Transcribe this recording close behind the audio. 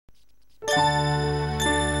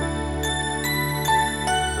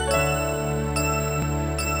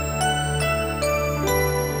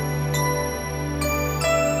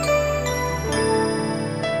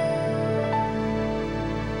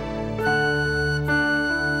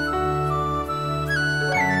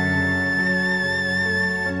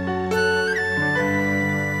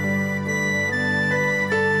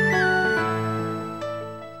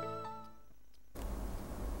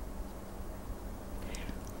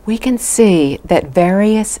we can see that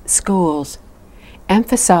various schools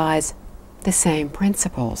emphasize the same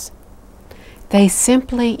principles. They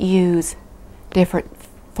simply use different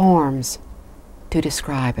forms to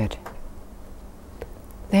describe it.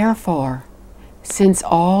 Therefore, since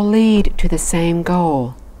all lead to the same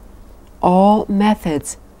goal, all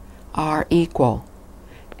methods are equal,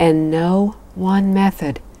 and no one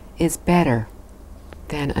method is better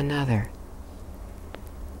than another.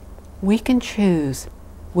 We can choose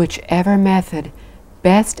whichever method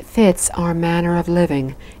best fits our manner of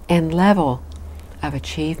living and level of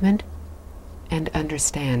achievement and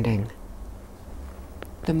understanding.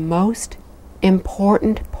 The most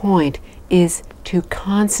important point is to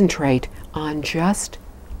concentrate on just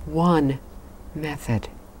one method.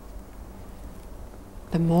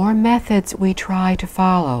 The more methods we try to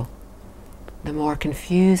follow, the more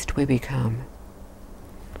confused we become.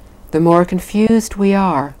 The more confused we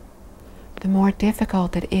are, the more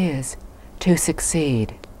difficult it is to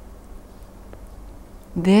succeed.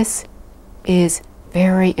 This is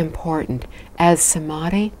very important, as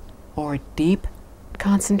samadhi, or deep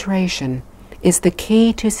concentration, is the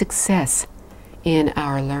key to success in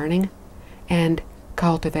our learning and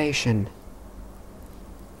cultivation.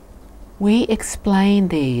 We explain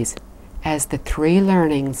these as the three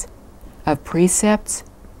learnings of precepts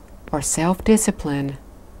or self-discipline,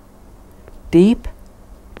 deep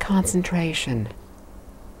concentration,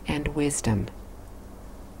 and wisdom.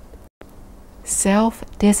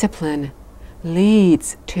 Self-discipline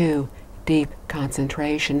leads to deep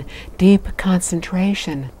concentration. Deep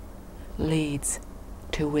concentration leads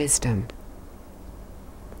to wisdom.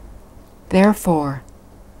 Therefore,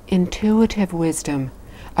 intuitive wisdom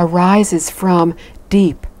arises from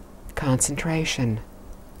deep concentration.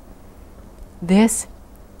 This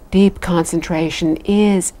deep concentration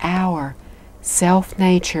is our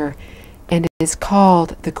self-nature and is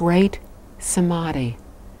called the Great Samadhi,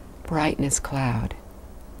 brightness cloud.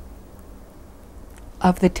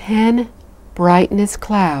 Of the 10 brightness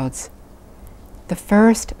clouds, the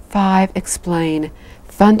first 5 explain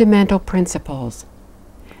fundamental principles,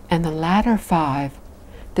 and the latter 5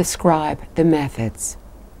 describe the methods.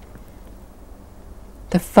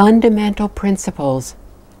 The fundamental principles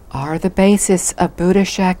are the basis of Buddha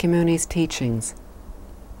Shakyamuni's teachings.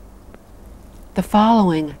 The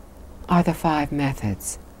following are the 5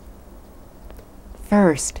 methods.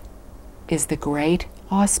 First is the great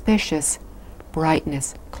auspicious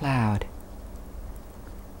brightness cloud.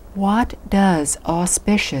 What does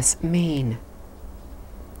auspicious mean?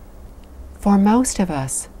 For most of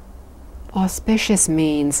us, auspicious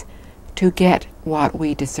means to get what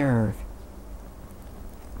we deserve.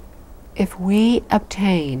 If we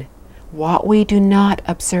obtain what we do not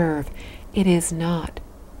observe, it is not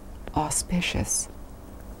auspicious.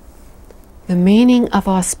 The meaning of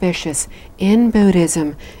auspicious in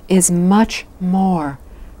Buddhism is much more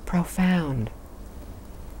profound.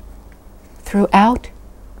 Throughout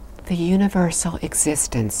the universal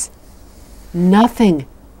existence, nothing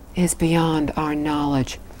is beyond our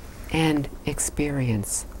knowledge and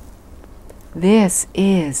experience. This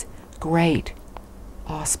is great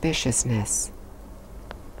auspiciousness.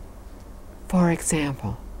 For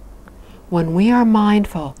example, when we are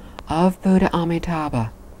mindful of Buddha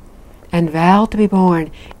Amitabha and vow to be born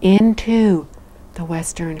into the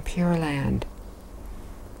Western Pure Land,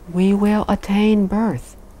 we will attain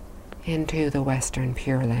birth into the Western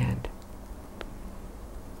Pure Land.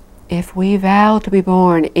 If we vow to be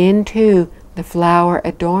born into the flower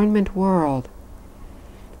adornment world,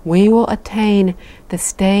 we will attain the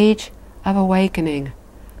stage of awakening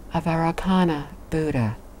of Arakana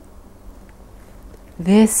Buddha.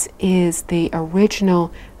 This is the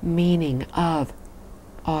original meaning of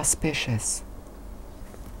auspicious.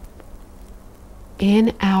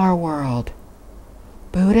 In our world,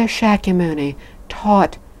 Buddha Shakyamuni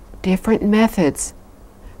taught different methods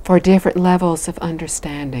for different levels of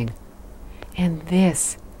understanding, and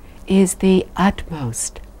this is the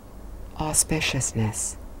utmost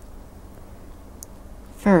auspiciousness.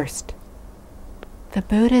 First, the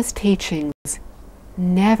Buddha's teachings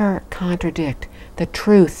never contradict the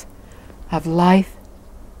truth of life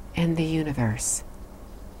and the universe.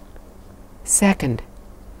 Second,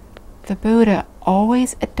 the Buddha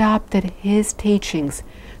always adopted his teachings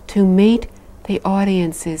to meet the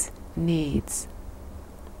audience's needs.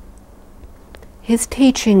 His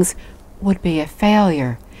teachings would be a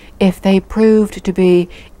failure if they proved to be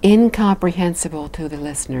incomprehensible to the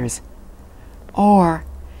listeners, or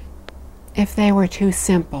if they were too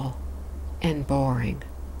simple and boring.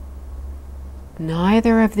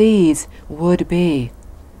 Neither of these would be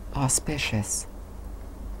auspicious.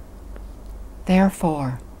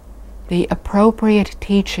 Therefore, the appropriate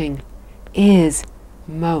teaching is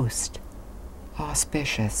most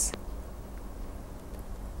auspicious.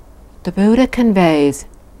 The Buddha conveys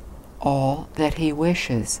all that he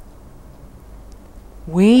wishes.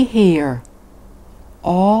 We hear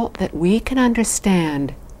all that we can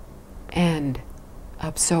understand and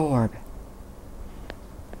absorb.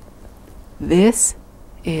 This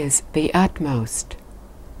is the utmost,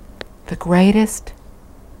 the greatest,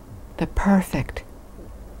 the perfect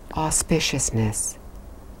auspiciousness.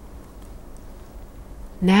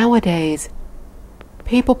 Nowadays,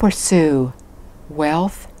 people pursue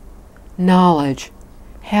wealth, knowledge,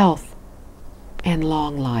 health, and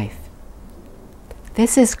long life.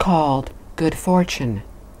 This is called good fortune.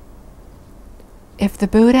 If the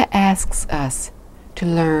Buddha asks us to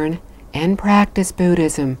learn and practice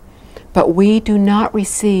Buddhism, but we do not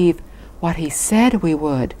receive what he said we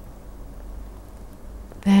would,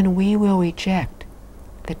 then we will reject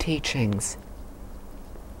the teachings.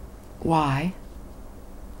 Why?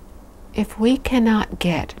 If we cannot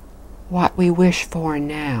get what we wish for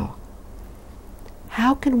now,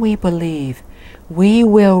 how can we believe we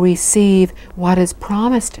will receive what is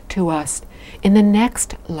promised to us in the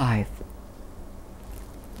next life?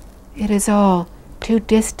 It is all too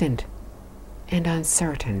distant and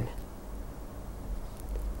uncertain.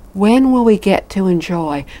 When will we get to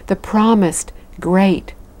enjoy the promised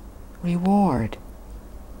great reward?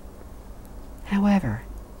 However,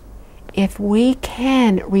 if we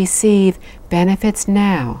can receive benefits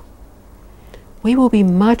now, we will be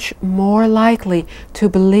much more likely to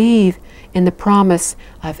believe in the promise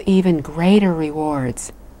of even greater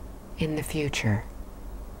rewards in the future.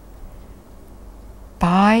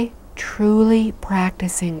 By truly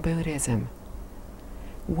practicing Buddhism,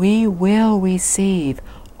 we will receive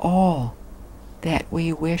all that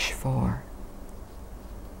we wish for.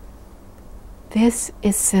 This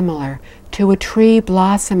is similar to a tree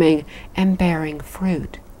blossoming and bearing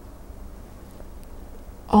fruit.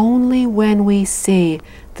 Only when we see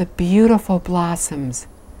the beautiful blossoms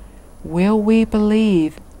will we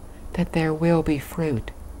believe that there will be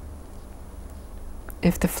fruit.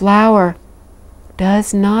 If the flower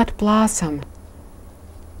does not blossom,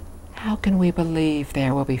 how can we believe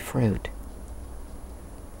there will be fruit?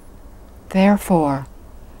 Therefore,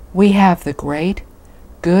 we have the great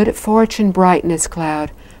good fortune brightness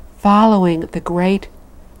cloud following the great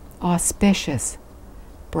auspicious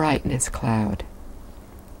brightness cloud.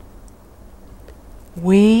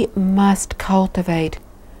 We must cultivate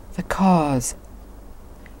the cause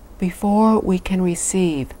before we can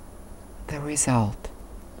receive the result.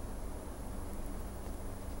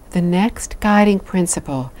 The next guiding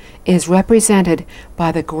principle is represented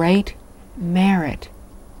by the great merit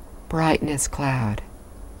brightness cloud.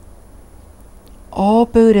 All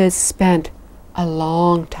Buddhas spent a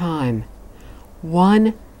long time,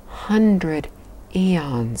 100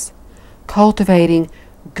 eons, cultivating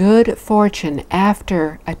good fortune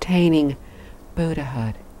after attaining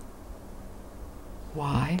Buddhahood.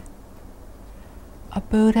 Why? A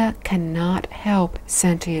Buddha cannot help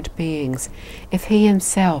sentient beings if he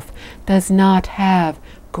himself does not have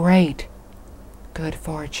great good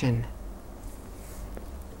fortune.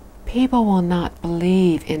 People will not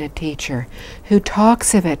believe in a teacher who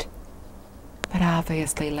talks of it, but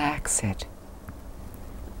obviously lacks it.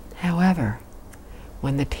 However,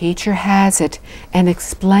 when the teacher has it and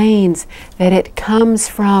explains that it comes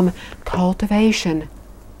from cultivation,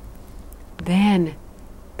 then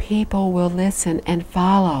people will listen and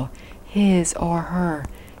follow his or her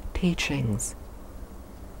teachings.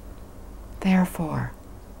 Therefore,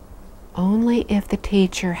 only if the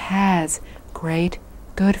teacher has great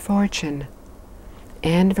good fortune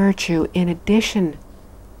and virtue in addition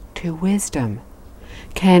to wisdom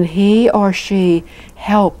can he or she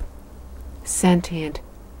help sentient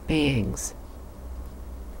beings.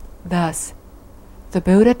 Thus, the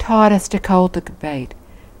Buddha taught us to cultivate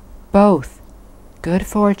both good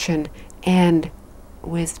fortune and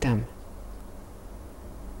wisdom.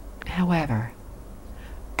 However,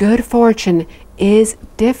 good fortune is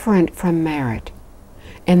different from merit,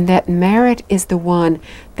 and that merit is the one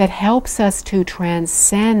that helps us to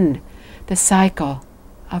transcend the cycle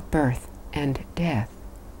of birth and death.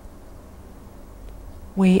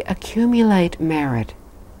 We accumulate merit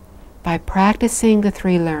by practicing the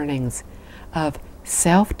three learnings of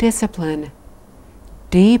self-discipline,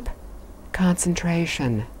 deep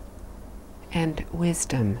concentration, and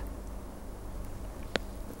wisdom.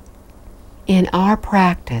 In our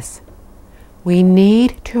practice, we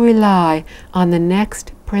need to rely on the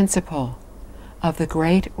next principle of the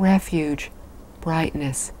great refuge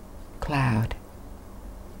brightness cloud.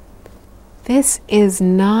 This is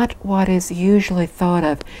not what is usually thought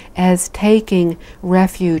of as taking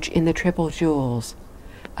refuge in the triple jewels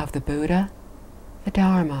of the Buddha, the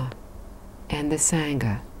Dharma, and the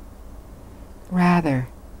Sangha. Rather,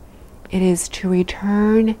 it is to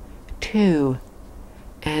return to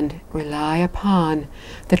and rely upon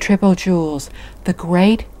the triple jewels, the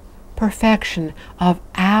great perfection of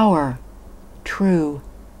our true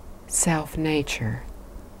self-nature.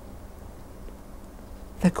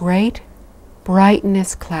 The great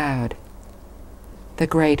brightness cloud, the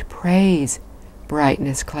great praise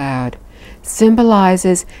brightness cloud,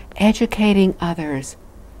 symbolizes educating others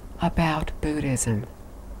about Buddhism,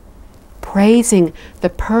 praising the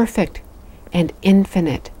perfect and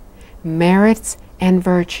infinite merits and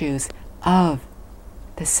virtues of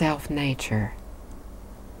the self-nature.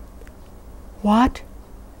 What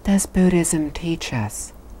does Buddhism teach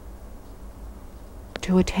us?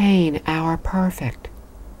 To attain our perfect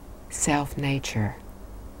self-nature.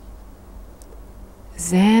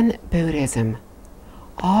 Zen Buddhism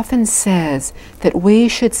often says that we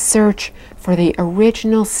should search for the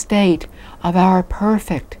original state of our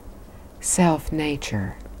perfect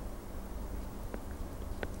self-nature.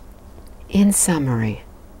 In summary,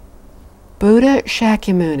 Buddha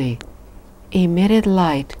Shakyamuni emitted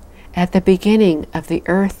light at the beginning of the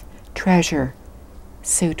Earth Treasure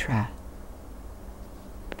Sutra.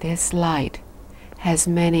 This light has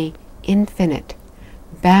many infinite,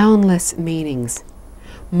 boundless meanings,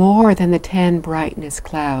 more than the 10 brightness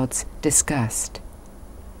clouds discussed.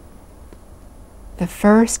 The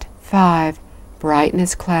first 5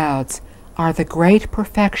 brightness clouds are the great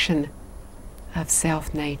perfection of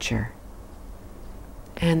self-nature,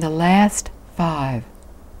 and the last 5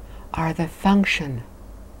 are the function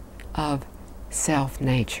of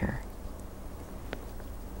self-nature.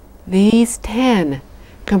 These 10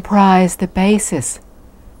 comprise the basis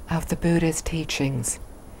of the Buddha's teachings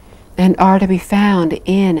and are to be found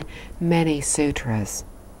in many sutras,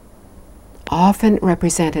 often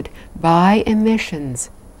represented by emissions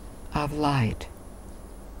of light.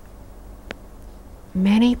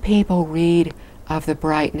 Many people read of the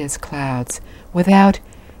brightness clouds without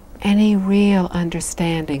any real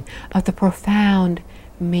understanding of the profound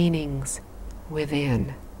meanings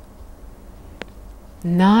within.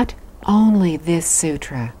 Not only this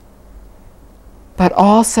sutra, but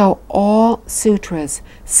also all sutras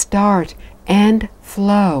start and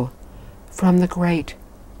flow from the great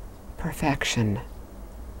perfection.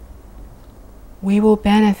 We will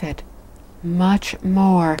benefit much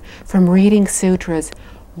more from reading sutras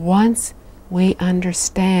once we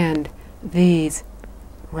understand these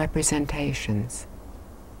representations.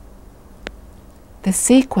 The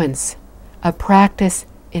sequence of practice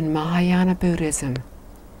in Mahayana Buddhism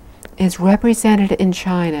is represented in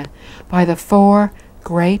China by the 4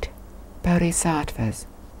 great bodhisattvas: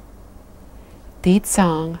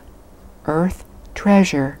 Ditsang, Earth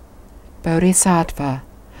Treasure Bodhisattva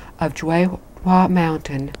of Juehua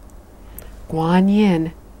Mountain;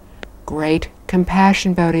 Guanyin, Great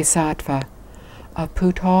Compassion Bodhisattva of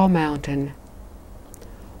Putao Mountain;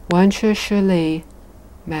 Wenshu Shuli,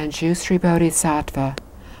 Manjusri Bodhisattva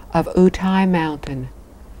of Utai Mountain;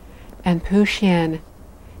 and Puxian,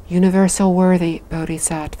 Universal Worthy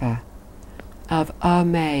Bodhisattva of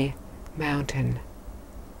Amei Mountain.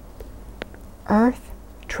 Earth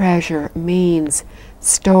treasure means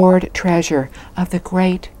stored treasure of the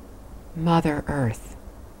great Mother Earth,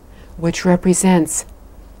 which represents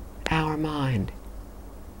our mind.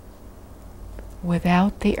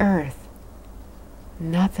 Without the earth,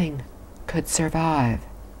 nothing could survive.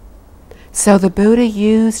 So the Buddha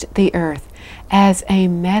used the earth as a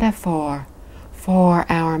metaphor for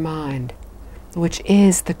our mind, which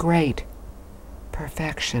is the great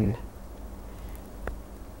perfection.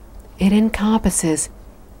 It encompasses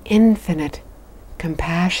infinite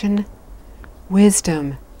compassion,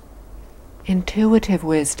 wisdom, intuitive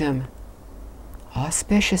wisdom,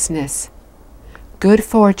 auspiciousness, good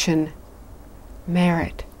fortune,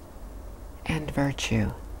 merit, and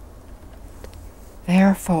virtue.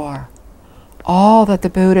 Therefore, all that the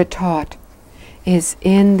Buddha taught is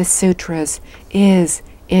in the sutras, is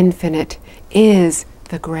infinite, is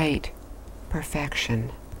the great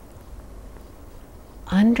perfection.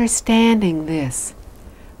 Understanding this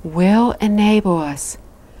will enable us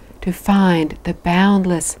to find the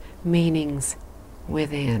boundless meanings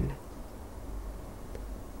within.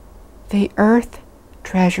 The Earth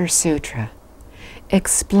Treasure Sutra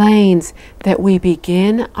explains that we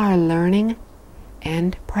begin our learning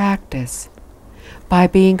and practice by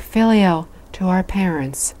being filial to our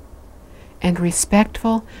parents and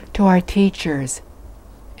respectful to our teachers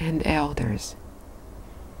and elders.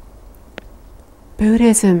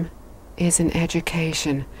 Buddhism is an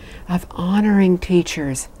education of honoring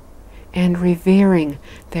teachers and revering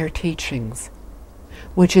their teachings,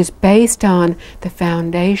 which is based on the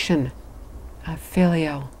foundation of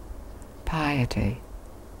filial piety.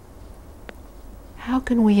 How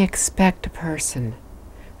can we expect a person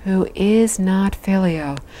who is not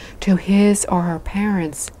filial to his or her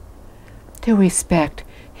parents to respect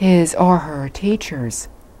his or her teachers?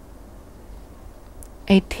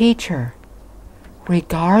 A teacher,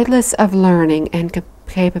 regardless of learning and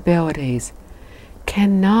capabilities,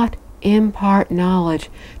 cannot impart knowledge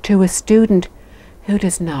to a student who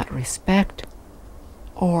does not respect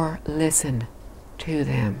or listen to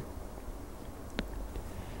them.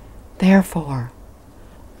 Therefore,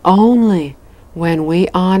 only when we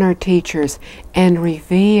honor teachers and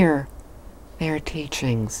revere their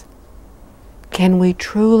teachings can we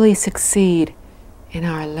truly succeed in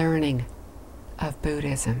our learning of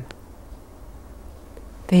Buddhism.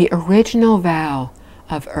 The original vow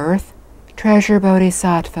of Earth Treasure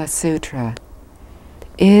Bodhisattva Sutra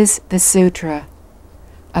is the Sutra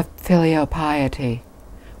of Filial Piety,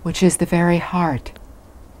 which is the very heart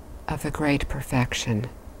of the great perfection.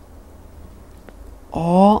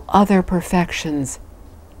 All other perfections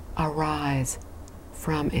arise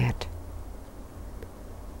from it.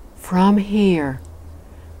 From here,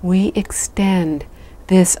 we extend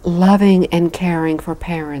this loving and caring for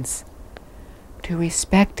parents to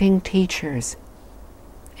respecting teachers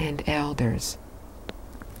and elders.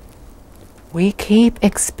 We keep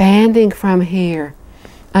expanding from here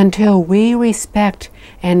until we respect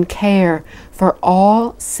and care for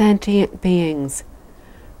all sentient beings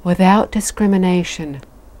without discrimination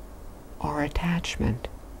or attachment.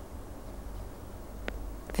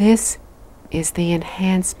 This is the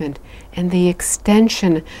enhancement and the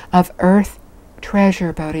extension of Earth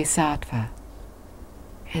Treasure Bodhisattva,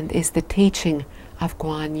 and is the teaching of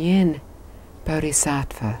Guanyin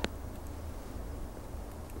Bodhisattva.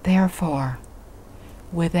 Therefore,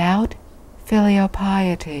 without filial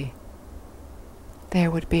piety, there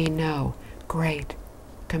would be no great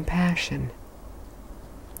compassion.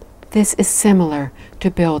 This is similar to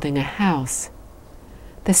building a house.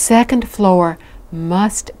 The second floor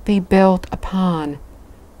must be built upon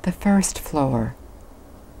the first floor.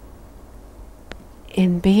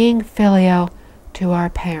 In being filial to our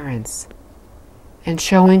parents and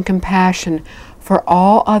showing compassion for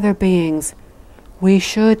all other beings, we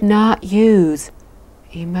should not use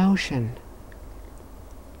emotion.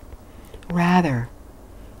 Rather,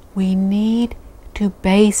 we need to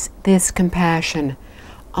base this compassion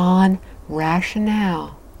on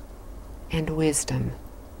rationale and wisdom.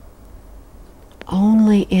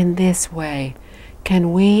 Only in this way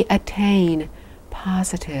can we attain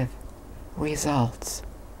positive results.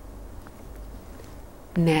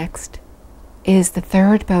 Next is the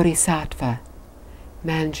third Bodhisattva,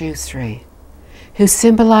 Manjusri, who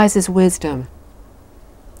symbolizes wisdom,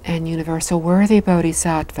 and Universal Worthy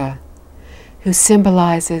Bodhisattva, who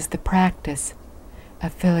symbolizes the practice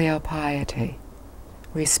of filial piety,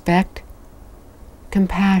 respect,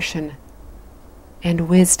 compassion, and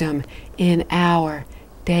wisdom in our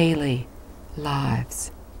daily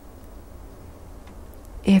lives.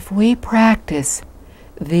 If we practice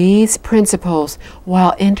these principles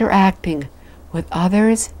while interacting with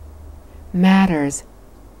others, matters,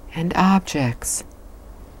 and objects,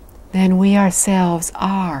 then we ourselves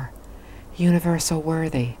are Universal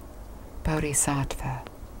Worthy Bodhisattva.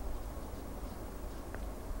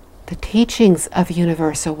 The teachings of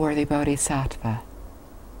Universal Worthy Bodhisattva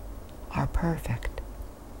are perfect.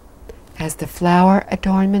 As the Flower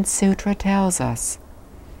Adornment Sutra tells us,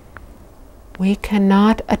 we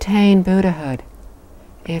cannot attain Buddhahood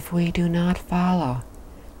if we do not follow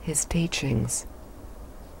his teachings.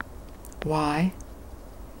 Why?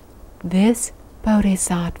 This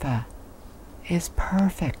Bodhisattva is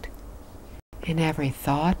perfect in every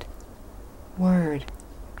thought, word,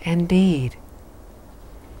 and deed.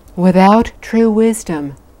 Without true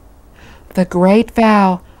wisdom, the great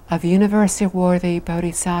vow of Universal Worthy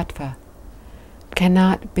Bodhisattva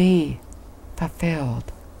cannot be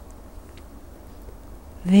fulfilled.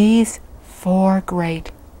 These four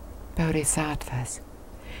great Bodhisattvas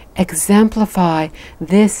exemplify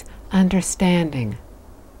this understanding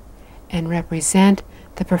and represent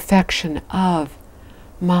the perfection of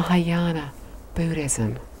Mahayana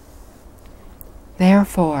Buddhism.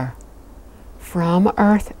 Therefore, from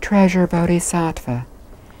Earth Treasure Bodhisattva,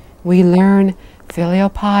 we learn filial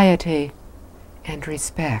piety and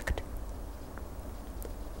respect.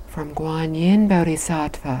 From Guanyin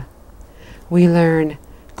Bodhisattva, we learn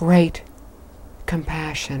great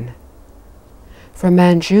compassion. From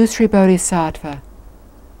Manjusri Bodhisattva,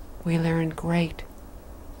 we learn great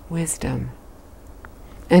wisdom.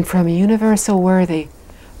 And from universal worthy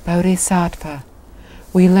Bodhisattva,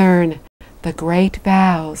 we learn the great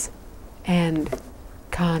vows and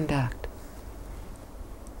conduct.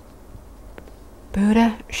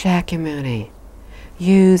 Buddha Shakyamuni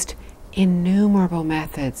used innumerable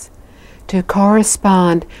methods to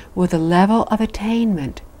correspond with the level of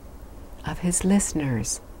attainment of his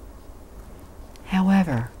listeners.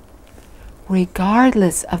 However,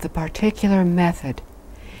 regardless of the particular method,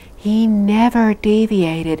 he never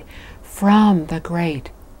deviated from the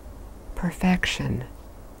great perfection.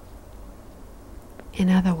 In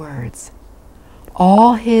other words,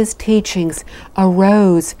 all his teachings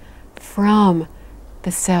arose from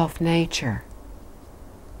the self-nature.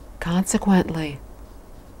 Consequently,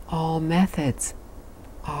 all methods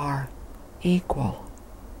are equal.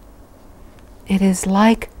 It is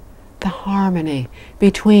like the harmony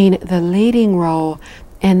between the leading role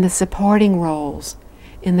and the supporting roles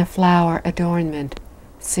in the Flower Adornment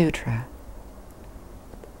Sutra.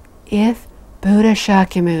 If Buddha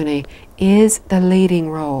Shakyamuni is the leading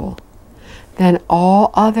role, then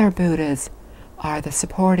all other Buddhas are the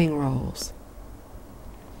supporting roles.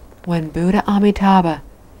 When Buddha Amitabha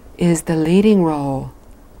is the leading role,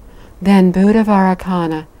 then Buddha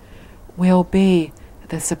Vairocana will be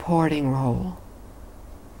the supporting role.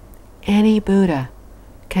 Any Buddha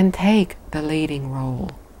can take the leading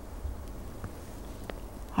role.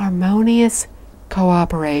 Harmonious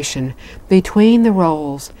cooperation between the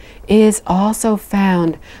roles is also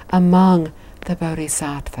found among the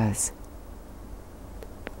Bodhisattvas.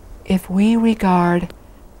 If we regard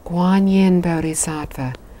Guanyin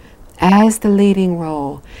Bodhisattva as the leading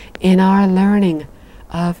role in our learning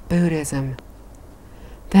of Buddhism,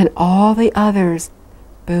 then all the others,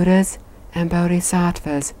 Buddhas and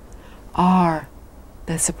Bodhisattvas, are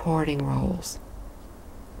the supporting roles.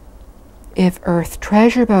 If Earth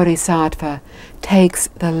Treasure Bodhisattva takes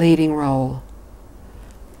the leading role,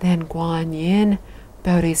 then Guanyin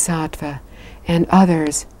Bodhisattva and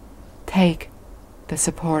others take the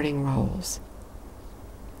supporting roles.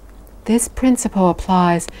 This principle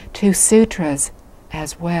applies to sutras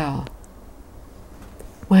as well.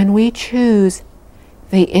 When we choose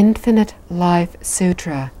the Infinite Life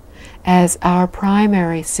Sutra as our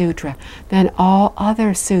primary sutra, then all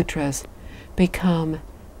other sutras become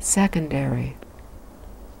secondary.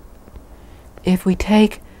 If we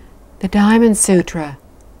take the Diamond Sutra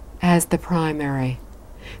as the primary,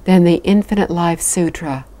 then the Infinite Life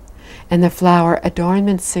Sutra and the Flower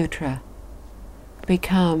Adornment Sutra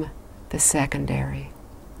become the secondary.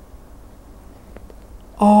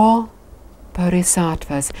 All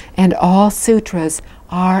Bodhisattvas and all sutras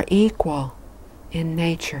are equal in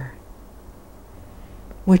nature.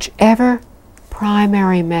 Whichever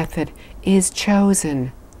primary method is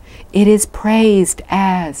chosen, it is praised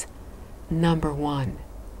as number one.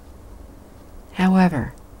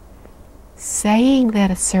 However, saying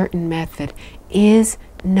that a certain method is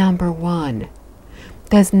number one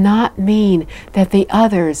does not mean that the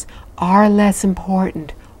others are less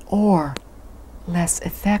important or less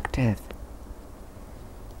effective.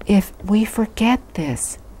 If we forget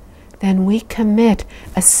this, then we commit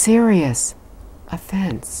a serious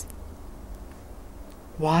offense.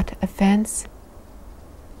 What offense?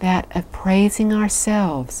 That of praising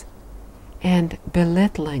ourselves and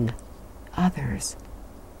belittling others.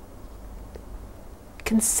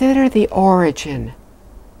 Consider the origin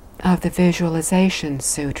of the Visualization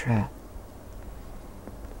Sutra.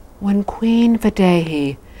 When Queen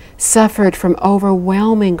Vaidehi suffered from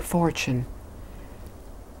overwhelming fortune,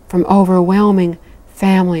 from overwhelming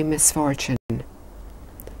family misfortune,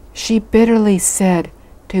 she bitterly said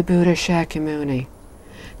to Buddha Shakyamuni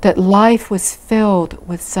that life was filled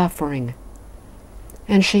with suffering,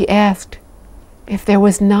 and she asked if there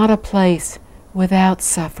was not a place without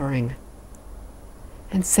suffering,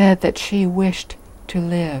 and said that she wished to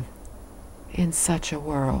live in such a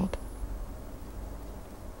world.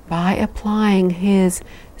 By applying his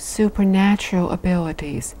supernatural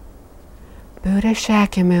abilities, Buddha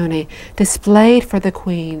Shakyamuni displayed for the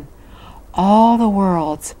Queen all the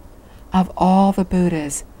worlds of all the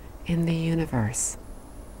Buddhas in the universe.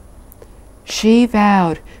 She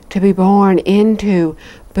vowed to be born into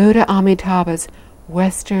Buddha Amitabha's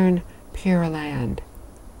Western Pure Land,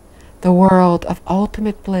 the world of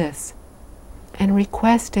ultimate bliss, and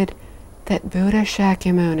requested that Buddha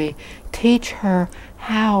Shakyamuni teach her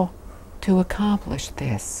how to accomplish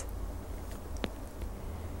this.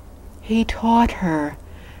 He taught her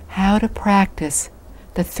how to practice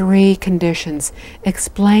the three conditions,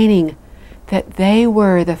 explaining that they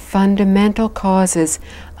were the fundamental causes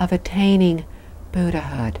of attaining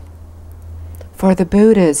Buddhahood. For the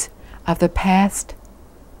Buddhas of the past,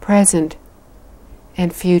 present,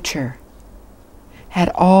 and future had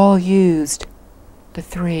all used the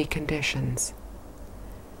three conditions.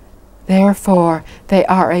 Therefore, they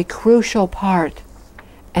are a crucial part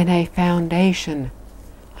and a foundation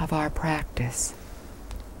of our practice.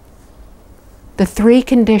 The three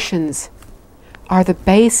conditions are the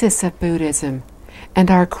basis of Buddhism and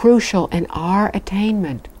are crucial in our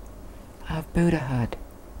attainment of Buddhahood.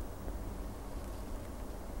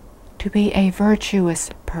 To be a virtuous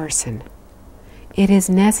person, it is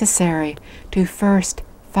necessary to first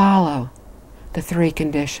follow the three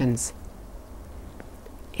conditions.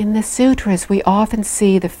 In the sutras, we often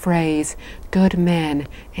see the phrase good men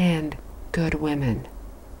and good women.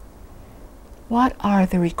 What are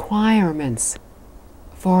the requirements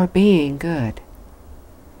for being good?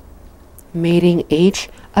 Meeting each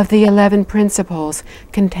of the 11 principles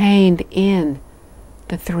contained in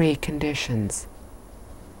the three conditions.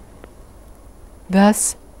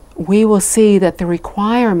 Thus, we will see that the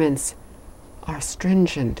requirements are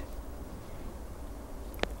stringent.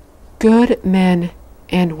 Good men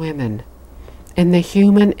and women in the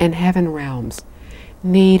human and heaven realms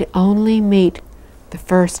need only meet the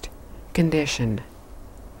first condition.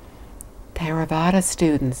 Theravada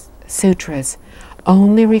sutras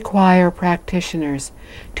only require practitioners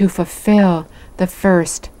to fulfill the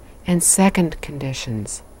first and second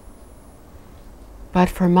conditions. But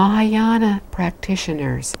for Mahayana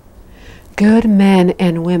practitioners, good men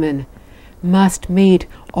and women must meet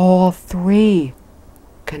all three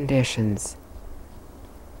conditions.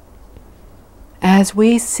 As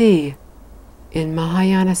we see in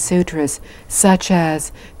Mahayana sutras such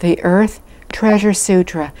as the Earth Treasure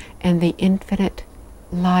Sutra and the Infinite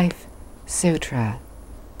Life Sutra,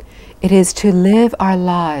 it is to live our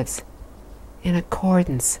lives in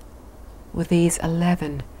accordance with these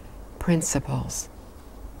 11 principles.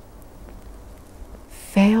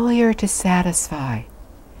 Failure to satisfy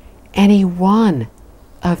any one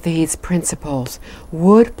of these principles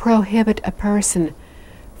would prohibit a person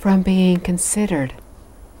from being considered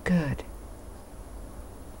good.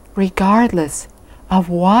 Regardless of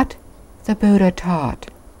what the Buddha taught,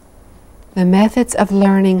 the methods of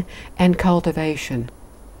learning and cultivation,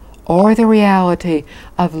 or the reality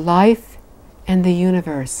of life and the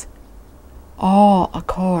universe, all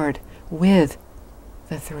accord with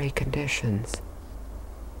the three conditions.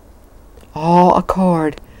 All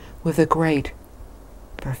accord with the great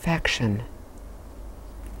perfection.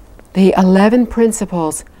 The 11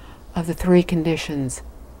 principles of the three conditions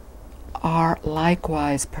are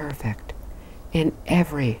likewise perfect in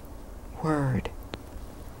every word.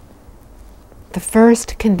 The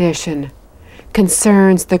first condition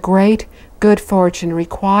concerns the great good fortune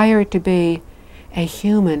required to be a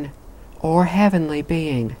human or heavenly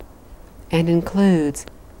being, and includes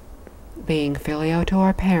being filial to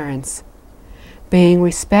our parents, being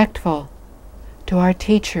respectful to our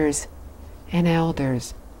teachers and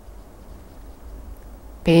elders,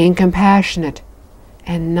 being compassionate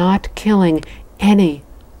and not killing any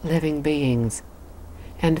living beings,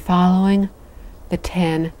 and following the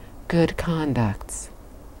 10 good conducts.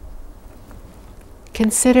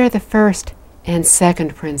 Consider the first and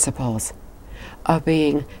second principles of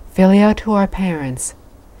being filial to our parents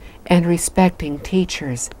and respecting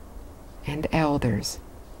teachers and elders.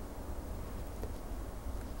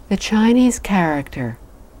 The Chinese character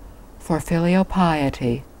for filial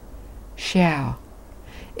piety, xiao,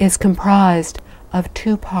 is comprised of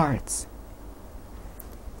two parts.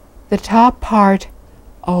 The top part,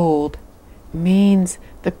 old, means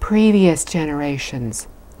the previous generations,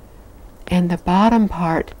 and the bottom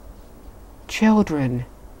part, children,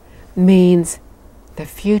 means the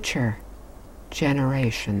future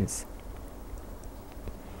generations.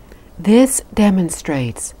 This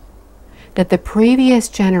demonstrates that the previous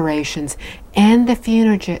generations and the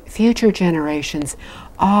future generations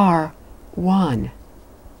are one.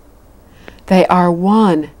 They are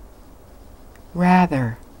one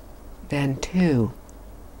rather than two.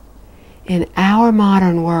 In our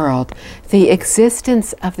modern world, the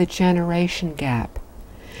existence of the generation gap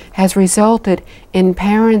has resulted in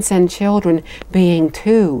parents and children being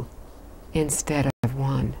two instead of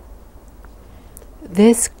one.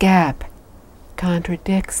 This gap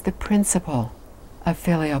contradicts the principle of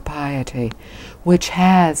filial piety, which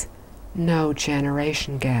has no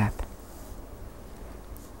generation gap.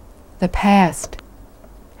 The past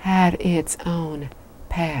had its own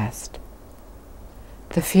past.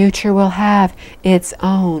 The future will have its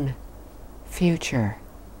own future.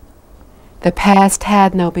 The past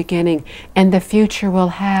had no beginning, and the future will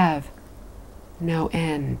have no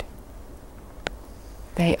end.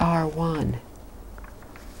 They are one.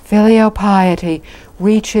 Filial piety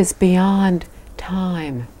reaches beyond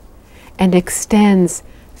time and extends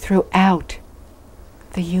throughout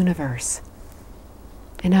the universe.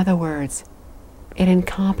 In other words, it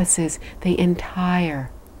encompasses the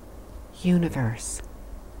entire universe.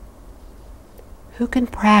 Who can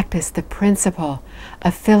practice the principle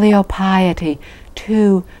of filial piety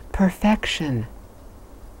to perfection?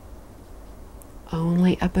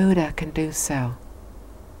 Only a Buddha can do so.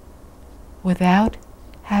 Without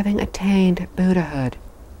having attained Buddhahood,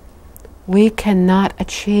 we cannot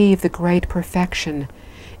achieve the great perfection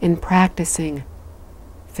in practicing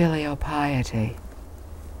filial piety.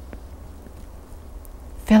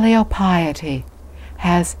 Filial piety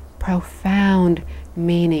has profound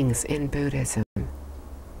meanings in Buddhism.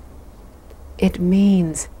 It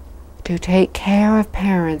means to take care of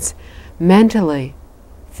parents mentally,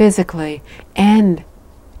 physically, and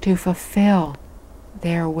to fulfill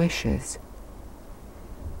their wishes.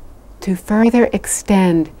 To further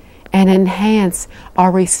extend and enhance our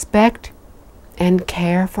respect and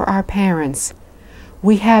care for our parents,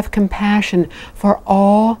 we have compassion for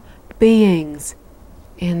all beings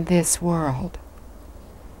in this world.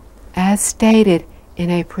 As stated in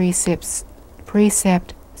a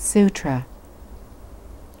precept sutra,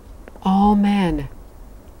 all men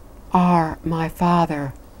are my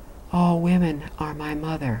father, all women are my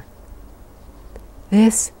mother.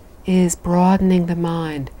 This is broadening the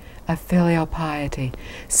mind of filial piety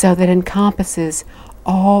so that it encompasses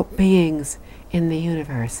all beings in the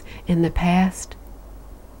universe, in the past,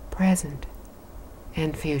 present,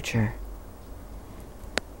 and future.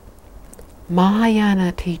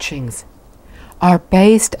 Mahayana teachings are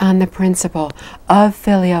based on the principle of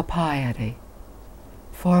filial piety,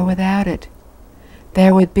 for without it,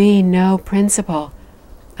 there would be no principle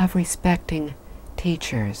of respecting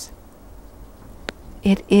teachers.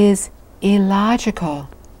 It is illogical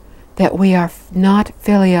that we are not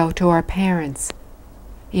filial to our parents,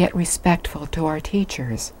 yet respectful to our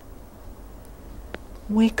teachers.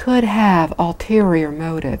 We could have ulterior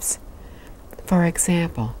motives. For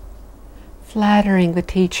example, flattering the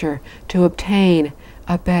teacher to obtain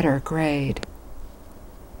a better grade.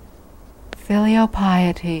 Filial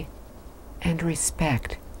piety and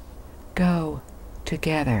respect go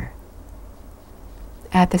together.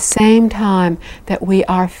 At the same time that we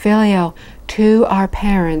are filial to our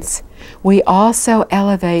parents, we also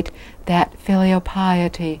elevate that filial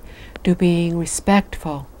piety to being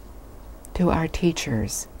respectful to our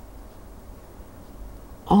teachers.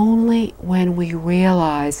 Only when we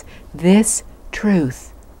realize this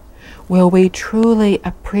truth will we truly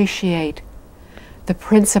appreciate the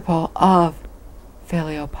principle of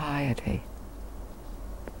filial piety.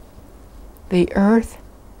 The Earth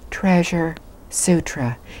Treasure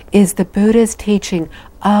Sutra is the Buddha's teaching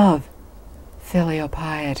of filial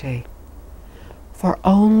piety. For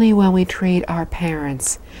only when we treat our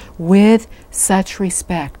parents with such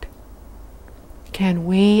respect can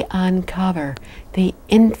we uncover the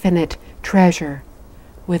infinite treasure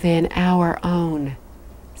within our own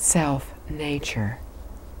self-nature.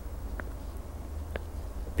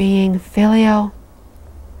 Being filial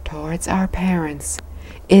towards our parents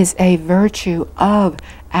is a virtue of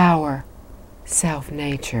our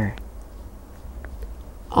self-nature.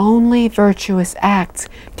 Only virtuous acts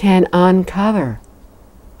can uncover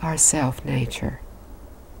our self-nature.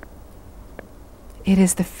 It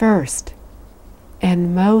is the first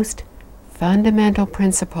and most fundamental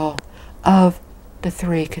principle of the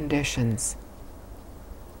three conditions.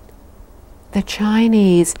 The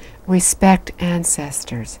Chinese respect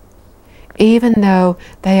ancestors, even though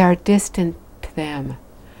they are distant to them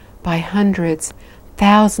by hundreds,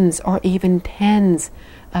 thousands, or even tens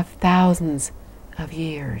of thousands of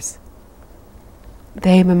years.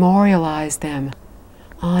 They memorialize them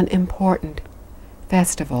on important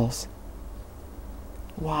festivals.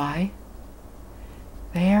 Why?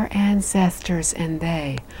 Their ancestors and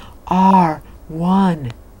they are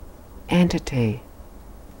one entity.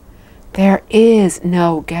 There is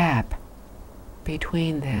no gap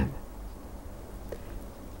between them.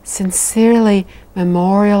 Sincerely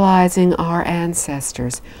memorializing our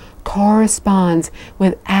ancestors corresponds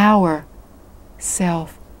with our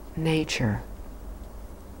self-nature.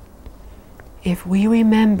 If we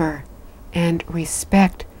remember and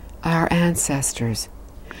respect our ancestors,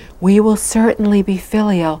 we will certainly be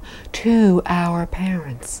filial to our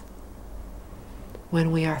parents.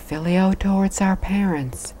 When we are filial towards our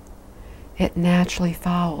parents, it naturally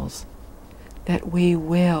follows that we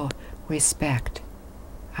will respect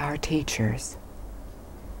our teachers.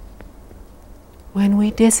 When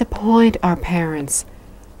we disappoint our parents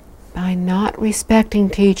By not respecting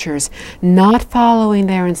teachers, not following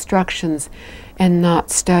their instructions, and not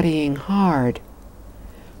studying hard,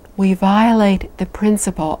 we violate the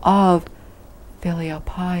principle of filial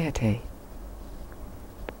piety.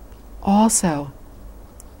 Also,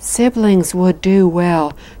 siblings would do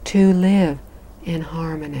well to live in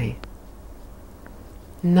harmony.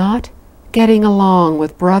 Not getting along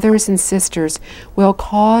with brothers and sisters will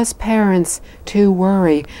cause parents to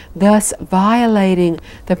worry, thus violating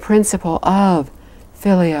the principle of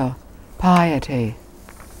filial piety.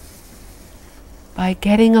 By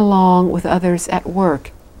getting along with others at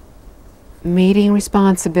work, meeting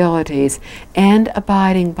responsibilities, and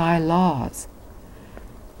abiding by laws,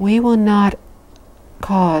 we will not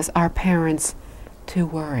cause our parents to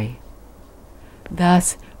worry.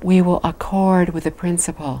 Thus, we will accord with the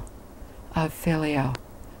principle of filial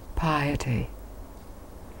piety.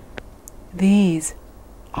 These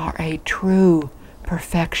are a true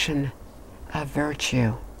perfection of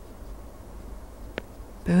virtue.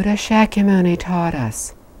 Buddha Shakyamuni taught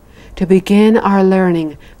us to begin our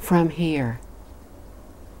learning from here.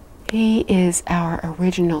 He is our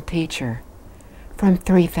original teacher from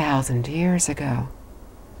 3,000 years ago.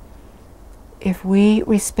 If we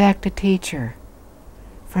respect a teacher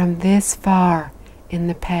from this far in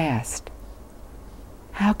the past,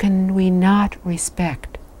 how can we not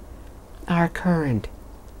respect our current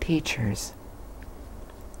teachers?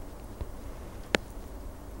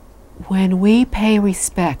 When we pay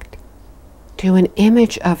respect to an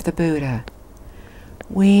image of the Buddha,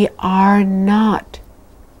 we are not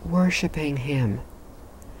worshiping him.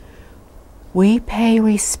 We pay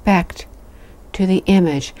respect to the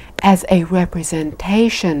image as a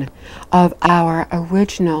representation of our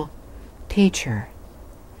original teacher,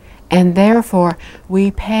 and therefore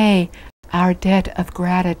we pay our debt of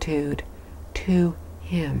gratitude to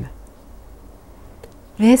him.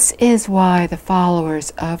 This is why the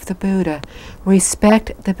followers of the Buddha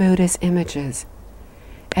respect the Buddha's images,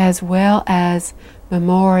 as well as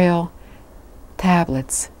memorial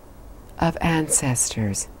tablets of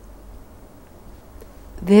ancestors.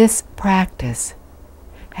 This practice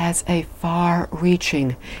has a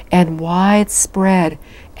far-reaching and widespread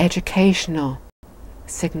educational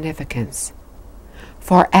significance,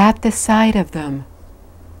 for at the sight of them,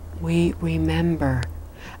 we remember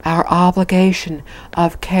our obligation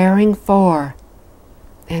of caring for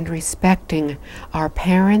and respecting our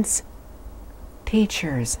parents,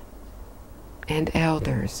 teachers, and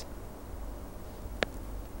elders.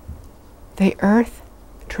 The Earth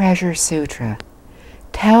Treasure Sutra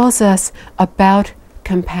tells us about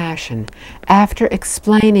compassion after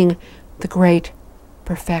explaining the great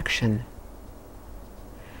perfection.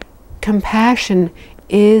 Compassion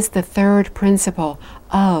is the third principle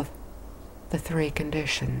of the three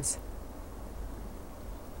conditions.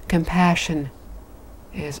 Compassion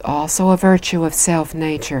is also a virtue of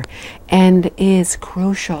self-nature and is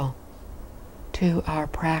crucial to our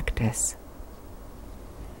practice.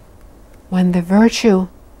 When the virtue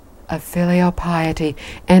of filial piety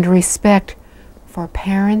and respect for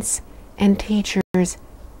parents and teachers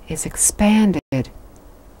is expanded,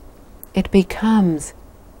 it becomes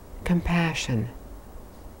compassion.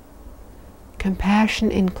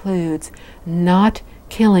 Compassion includes not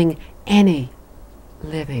killing any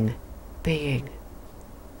living being.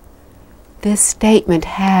 This statement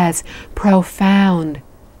has profound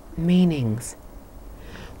meanings.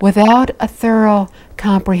 Without a thorough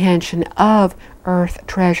comprehension of Earth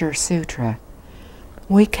Treasure Sutra,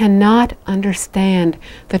 we cannot understand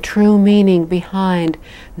the true meaning behind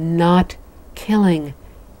not killing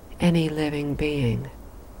any living being.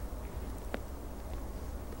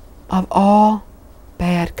 Of all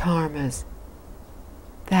bad karmas,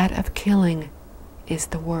 that of killing is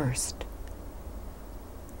the worst.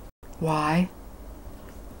 Why?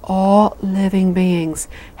 All living beings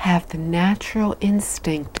have the natural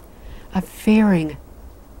instinct of fearing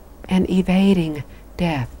and evading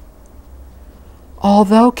death.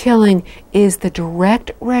 Although killing is the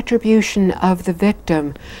direct retribution of the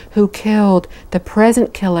victim who killed the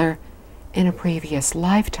present killer in a previous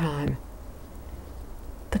lifetime,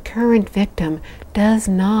 the current victim does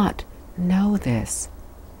not know this.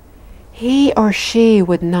 He or she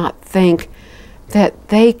would not think that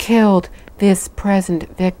they killed this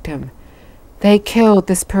present victim. They killed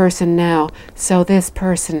this person now, so this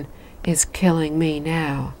person is killing me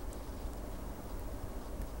now.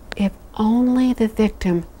 If only the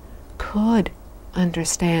victim could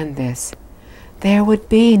understand this, there would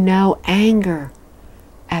be no anger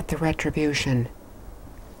at the retribution.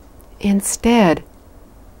 Instead,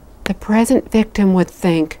 the present victim would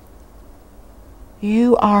think,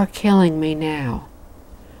 "You are killing me now,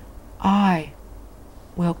 I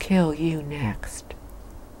will kill you next.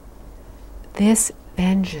 This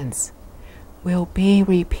vengeance will be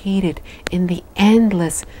repeated in the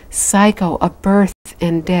endless cycle of birth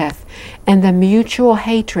and death, and the mutual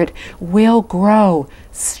hatred will grow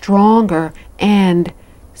stronger and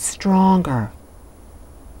stronger.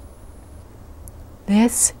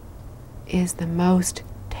 This is the most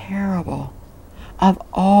terrible of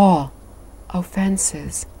all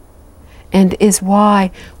offenses, and is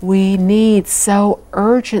why we need so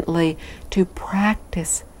urgently to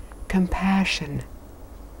practice compassion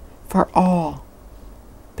for all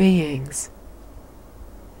beings.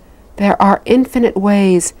 There are infinite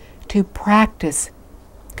ways to practice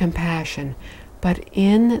compassion, but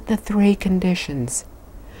in the three conditions,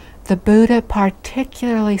 the Buddha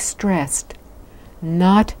particularly stressed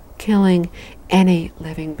not killing any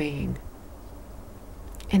living being.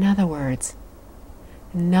 In other words,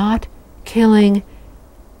 not killing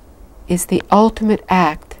is the ultimate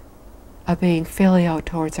act of being filial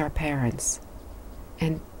towards our parents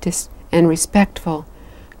and respectful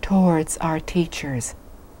towards our teachers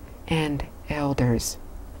and elders.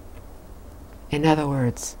 In other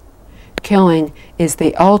words, killing is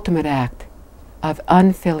the ultimate act of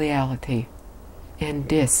unfiliality and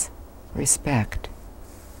disrespect.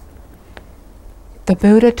 The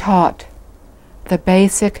Buddha taught the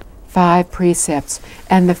basic 5 precepts,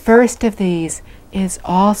 and the first of these is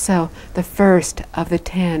also the first of the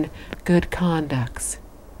 10 good conducts.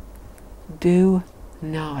 Do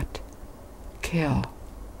not kill.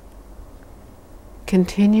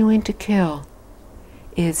 Continuing to kill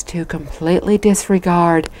is to completely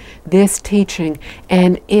disregard this teaching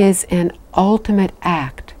and is an ultimate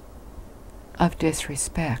act of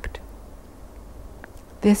disrespect.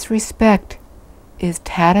 This respect is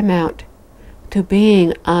tantamount to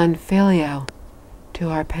being unfilial to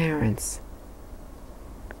our parents.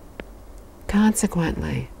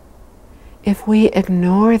 Consequently, if we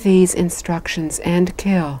ignore these instructions and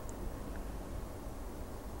kill,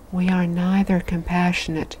 we are neither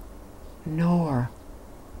compassionate nor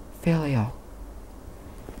filial.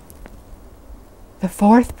 The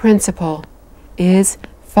fourth principle is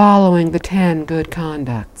following the 10 good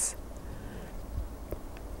conducts,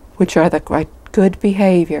 which are the good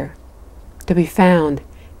behavior to be found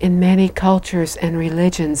in many cultures and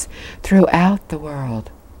religions throughout the world.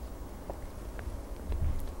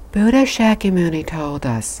 Buddha Shakyamuni told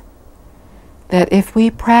us that if we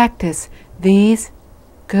practice these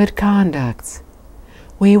good conducts,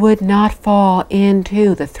 we would not fall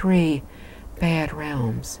into the 3 bad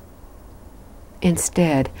realms.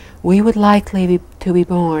 Instead, we would likely to be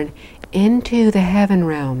born into the heaven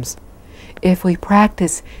realms if we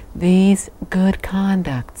practice these good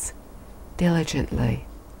conducts diligently.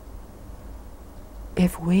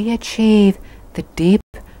 If we achieve the deep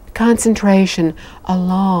concentration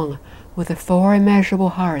along with the 4 immeasurable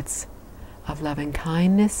hearts of loving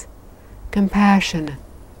kindness, compassion,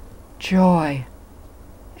 joy,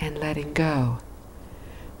 and letting go,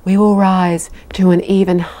 we will rise to an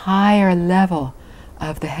even higher level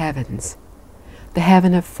of the heavens, the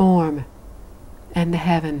heaven of form and the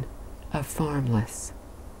heaven of formless.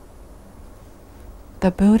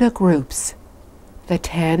 The Buddha groups the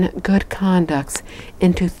 10 good conducts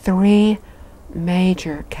into 3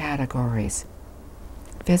 major categories: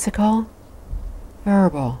 physical,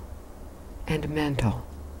 verbal, and mental.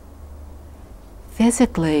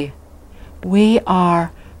 Physically, we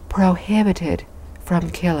are prohibited from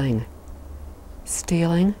killing,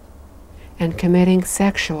 stealing, and committing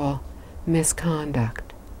sexual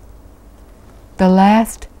misconduct. The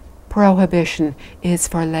last prohibition is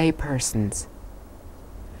for laypersons.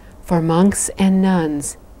 For monks and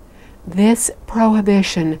nuns, this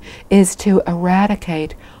prohibition is to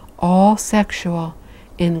eradicate all sexual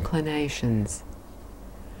inclinations.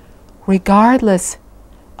 Regardless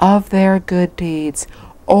of their good deeds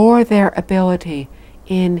or their ability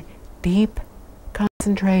in deep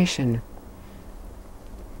concentration,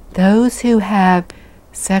 those who have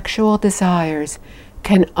sexual desires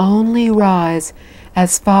can only rise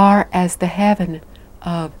as far as the heaven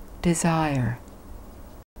of desire.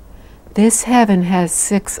 This heaven has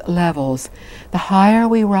 6 levels. The higher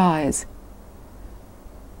we rise,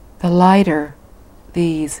 the lighter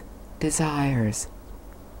these desires.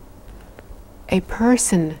 A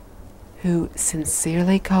person who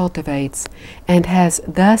sincerely cultivates and has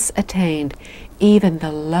thus attained even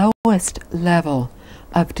the lowest level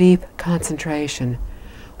of deep concentration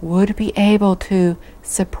would be able to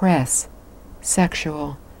suppress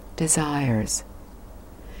sexual desires.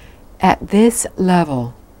 At this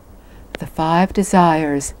level, the 5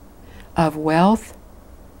 desires of wealth,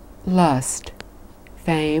 lust,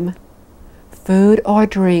 fame, food or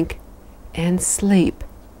drink, and sleep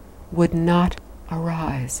would not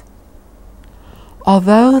arise.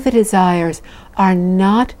 Although the desires are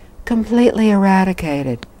not completely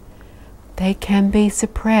eradicated, they can be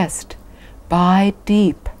suppressed by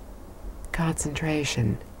deep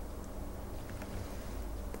concentration.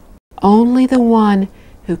 Only the one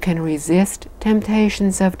who can resist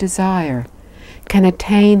temptations of desire can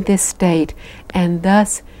attain this state and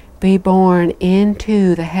thus be born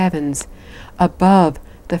into the heavens above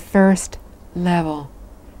the first level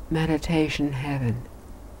meditation heaven.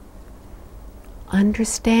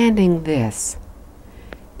 Understanding this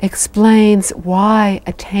explains why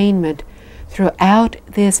attainment throughout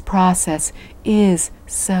this process is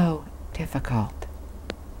so difficult.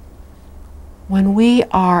 When we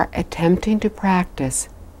are attempting to practice,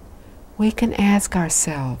 we can ask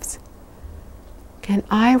ourselves, can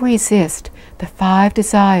I resist the 5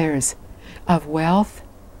 desires of wealth,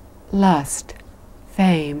 lust,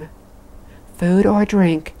 fame, food or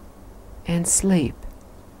drink, and sleep?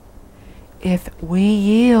 If we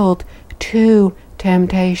yield to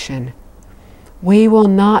temptation, we will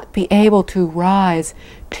not be able to rise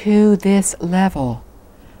to this level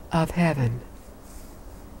of heaven.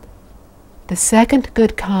 The second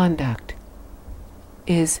good conduct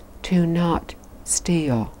is to not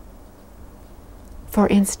steal. For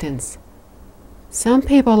instance, some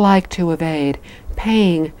people like to evade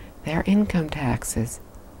paying their income taxes.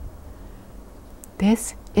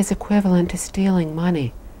 This is equivalent to stealing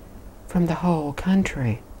money from the whole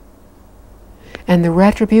country. And the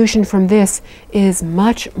retribution from this is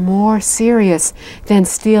much more serious than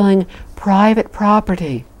stealing private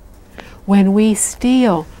property. When we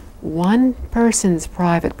steal one person's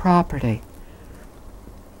private property,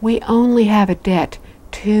 we only have a debt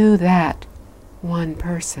to that one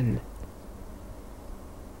person.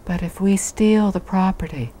 But if we steal the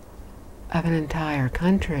property of an entire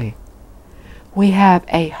country, we have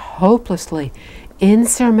a hopelessly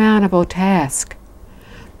insurmountable task,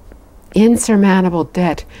 insurmountable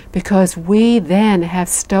debt, because we then have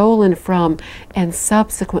stolen from and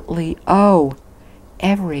subsequently owe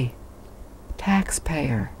every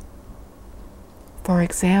taxpayer. For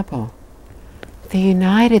example, the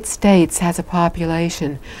United States has a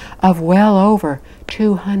population of well over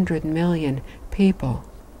 200 million people.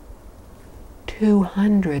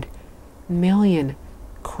 200 million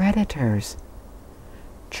creditors.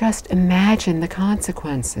 Just imagine the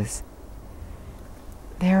consequences.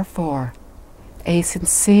 Therefore, a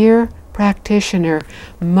sincere practitioner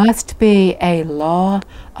must be a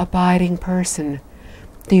law-abiding person,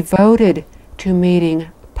 devoted to meeting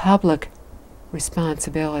public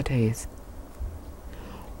responsibilities.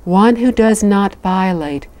 One who does not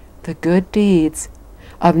violate the good deeds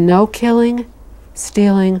of no killing,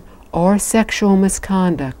 stealing, or sexual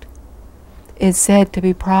misconduct is said to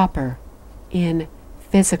be proper in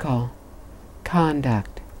physical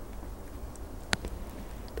conduct.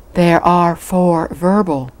 There are 4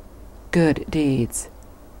 verbal good deeds: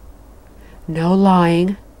 no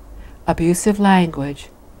lying, abusive language,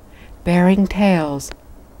 bearing tales,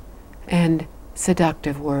 and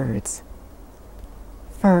seductive words.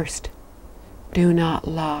 First, do not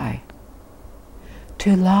lie.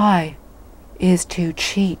 To lie is to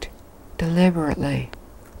cheat deliberately.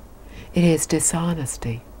 It is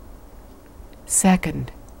dishonesty.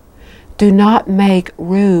 Second, do not make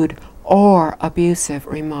rude or abusive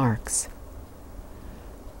remarks.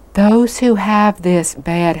 Those who have this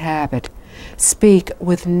bad habit speak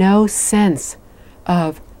with no sense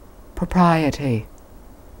of propriety.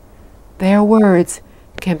 Their words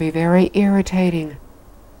can be very irritating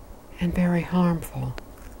and very harmful.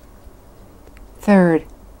 Third,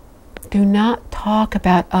 do not talk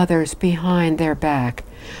about others behind their back,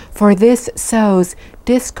 for this sows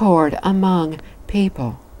discord among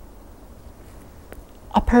people.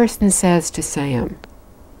 A person says to Sam,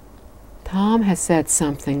 "Tom has said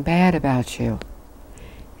something bad about you."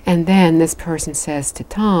 And then this person says to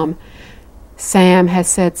Tom, "Sam has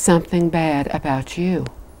said something bad about you."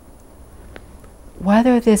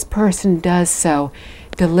 Whether this person does so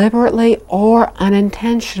deliberately or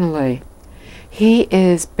unintentionally, he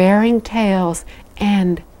is bearing tales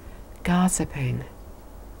and gossiping.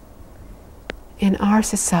 In our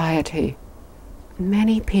society,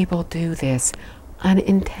 many people do this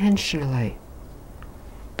unintentionally.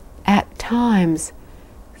 At times,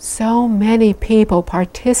 so many people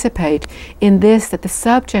participate in this that the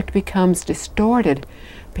subject becomes distorted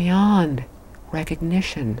beyond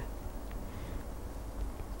recognition.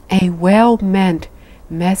 A well-meant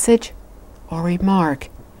message or remark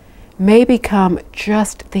may become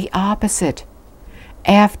just the opposite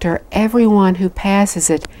after everyone who passes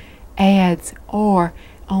it adds or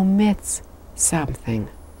omits something.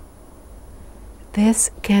 This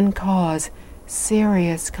can cause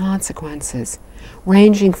serious consequences,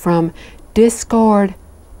 ranging from discord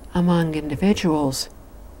among individuals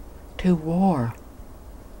to war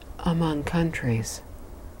among countries.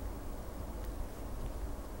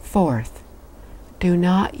 Fourth, do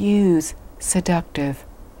not use seductive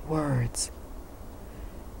words.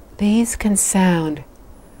 These can sound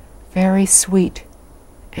very sweet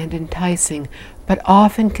and enticing, but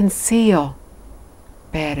often conceal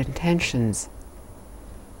bad intentions.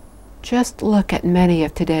 Just look at many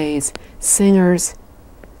of today's singers,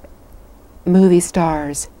 movie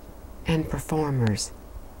stars, and performers.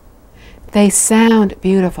 They sound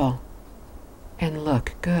beautiful and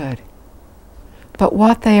look good. But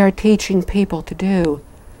what they are teaching people to do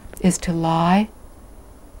is to lie,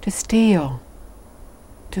 to steal,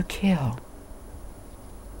 to kill.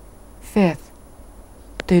 Fifth,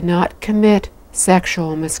 do not commit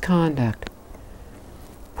sexual misconduct.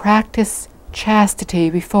 Practice chastity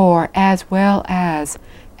before as well as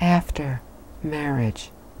after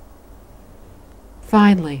marriage.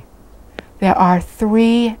 Finally, there are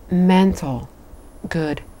 3 mental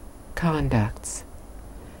good conducts: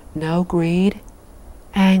 no greed,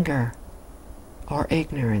 anger, or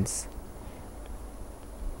ignorance.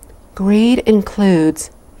 Greed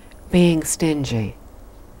includes being stingy,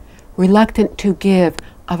 reluctant to give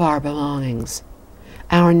of our belongings,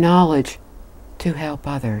 our knowledge to help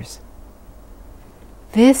others.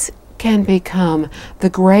 This can become the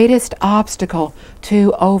greatest obstacle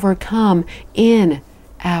to overcome in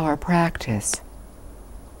our practice.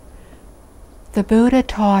 The Buddha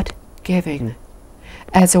taught giving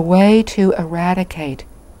as a way to eradicate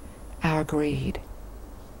our greed.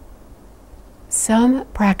 Some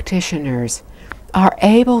practitioners are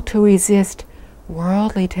able to resist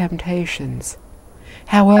worldly temptations.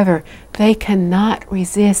 However, they cannot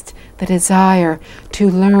resist the desire to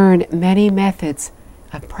learn many methods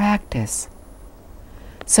of practice.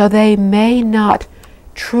 So they may not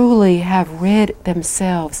truly have rid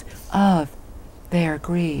themselves of their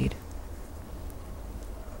greed.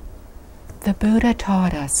 The Buddha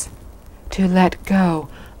taught us to let go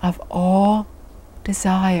of all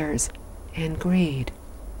desires and greed.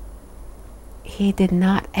 He did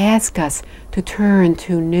not ask us to turn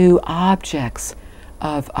to new objects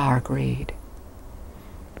of our greed.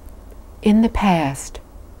 In the past,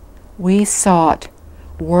 we sought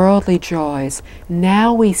worldly joys.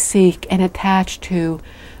 Now we seek and attach to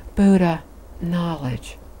Buddha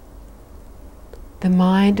knowledge. The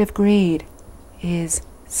mind of greed is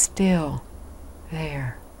still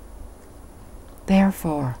there.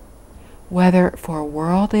 Therefore, whether for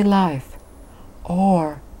worldly life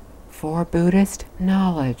or for Buddhist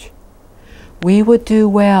knowledge, we would do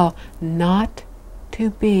well not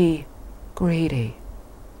to be greedy.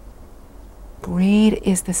 Greed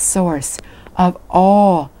is the source of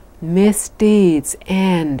all misdeeds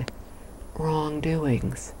and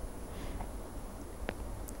wrongdoings.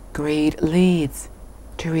 Greed leads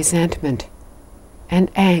to resentment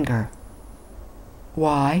and anger.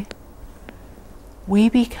 Why? We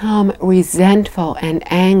become resentful and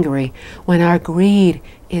angry when our greed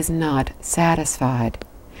is not satisfied,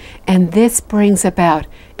 and this brings about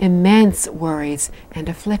immense worries and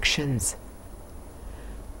afflictions.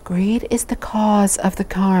 Greed is the cause of the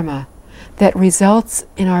karma that results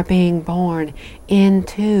in our being born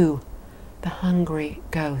into the hungry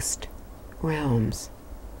ghost realms.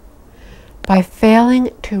 By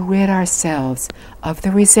failing to rid ourselves of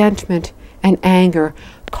the resentment and anger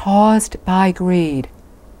caused by greed,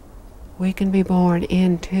 we can be born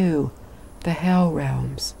into the hell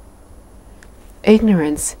realms.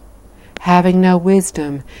 Ignorance, having no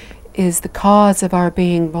wisdom, is the cause of our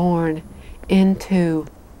being born into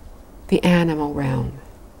the animal realm.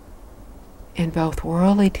 In both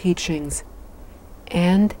worldly teachings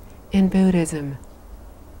and in Buddhism,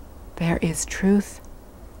 there is truth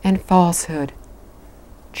and falsehood,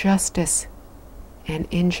 justice and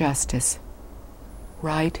injustice,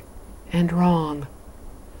 right and wrong,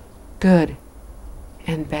 good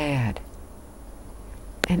and bad.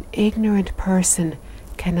 An ignorant person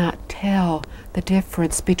cannot tell the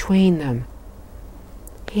difference between them.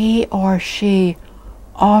 He or she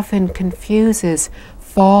often confuses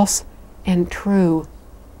false and true,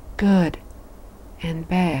 good and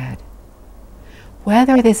bad.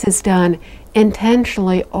 Whether this is done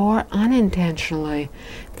intentionally or unintentionally,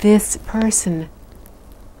 this person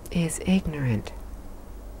is ignorant.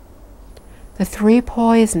 The 3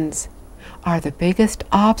 poisons are the biggest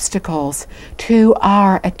obstacles to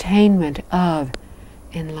our attainment of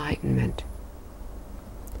enlightenment.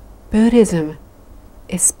 Buddhism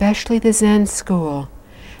especially the Zen school,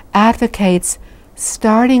 advocates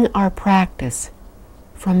starting our practice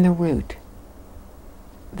from the root,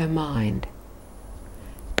 the mind.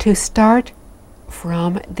 To start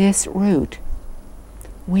from this root,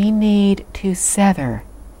 we need to sever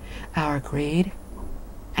our greed,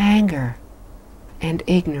 anger, and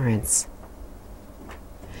ignorance.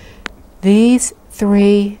 These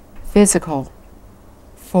 3 physical,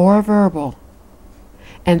 4 verbal,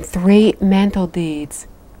 and 3 mental deeds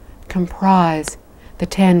comprise the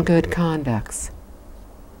 10 good conducts.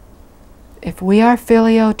 If we are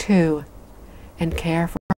filial too and care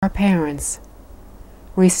for our parents,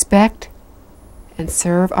 respect and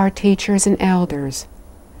serve our teachers and elders,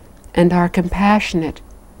 and are compassionate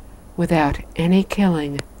without any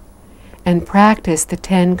killing, and practice the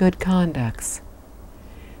 10 good conducts,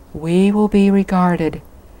 we will be regarded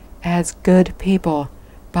as good people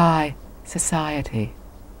by society.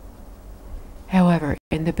 However,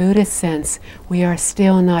 in the Buddhist sense, we are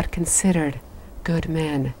still not considered good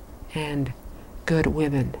men and good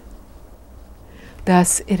women.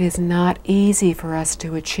 Thus, it is not easy for us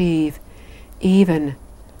to achieve even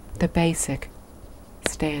the basic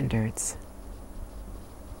standards.